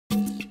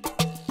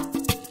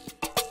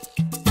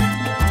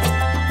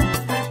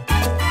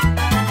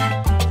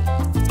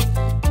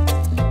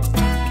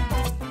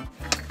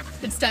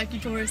Tacky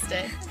Tourist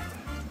Day.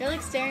 You're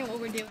like staring at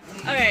what we're doing.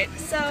 Alright,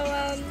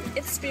 so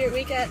it's Spirit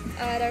Week at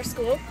our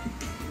school,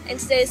 and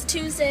today is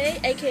Tuesday,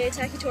 aka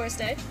Tacky Tourist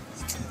Day.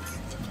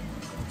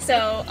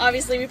 So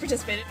obviously we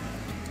participated.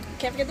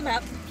 Can't forget the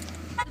map.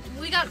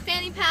 We got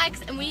fanny packs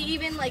and we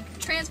even like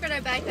transferred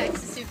our backpacks to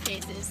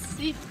suitcases.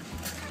 See?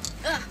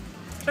 Ugh.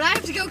 But I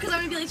have to go because I'm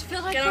gonna be late to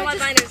feel like Get on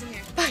one-liners in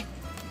here. Bye.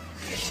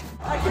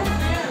 I can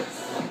dance.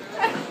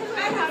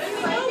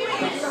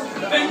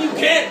 Then you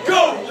can't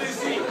go,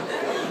 Lizzie.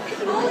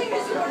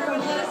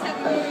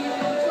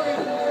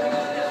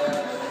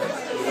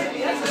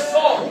 That's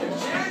assault.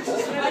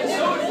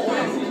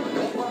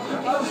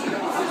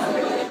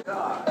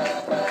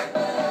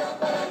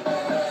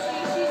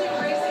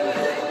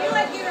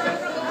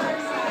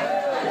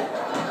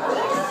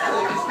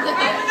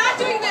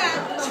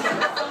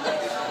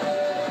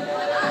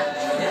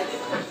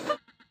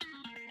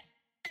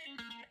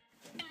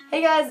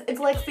 Hey guys, it's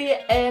Lexi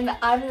and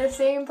I'm in the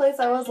same place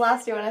I was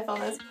last year when I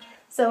filmed this.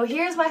 So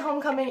here's my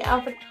homecoming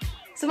outfit.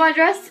 So my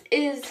dress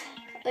is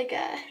like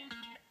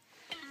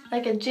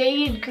a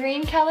jade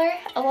green color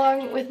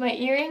along with my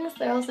earrings.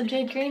 They're also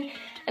jade green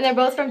and they're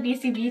both from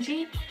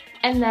BCBG.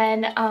 And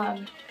then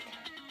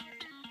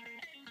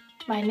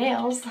my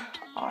nails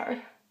are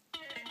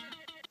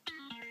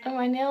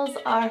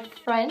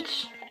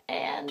French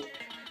and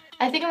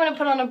I think I'm gonna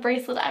put on a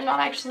bracelet. I'm not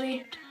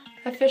actually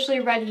officially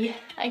ready.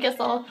 I guess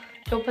I'll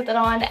go put that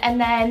on.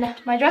 And then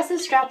my dress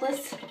is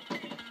strapless,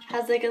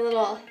 has like a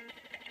little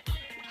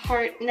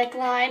heart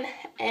neckline,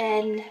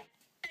 and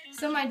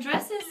so my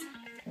dress is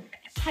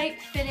tight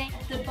fitting.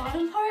 The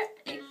bottom part,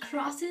 it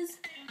crosses,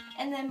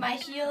 and then my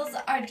heels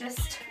are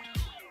just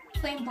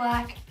plain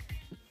black.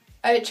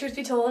 Alright, truth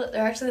be told,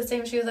 they're actually the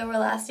same shoes I wore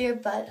last year,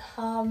 but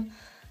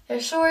they're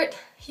short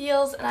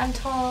heels and I'm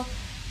tall.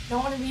 I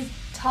don't want to be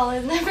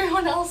taller than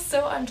everyone else,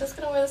 so I'm just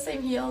gonna wear the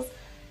same heels.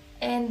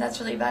 And that's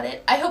really about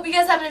it. I hope you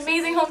guys have an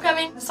amazing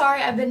homecoming.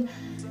 Sorry I've been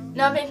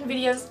not making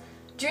videos.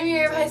 Junior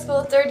year of high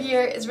school, third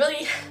year is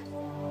really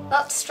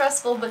not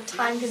stressful but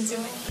time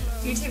consuming.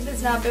 YouTube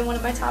has not been one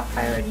of my top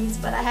priorities,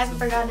 but I haven't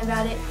forgotten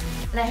about it.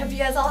 And I hope you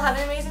guys all have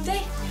an amazing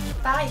day.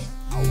 Bye.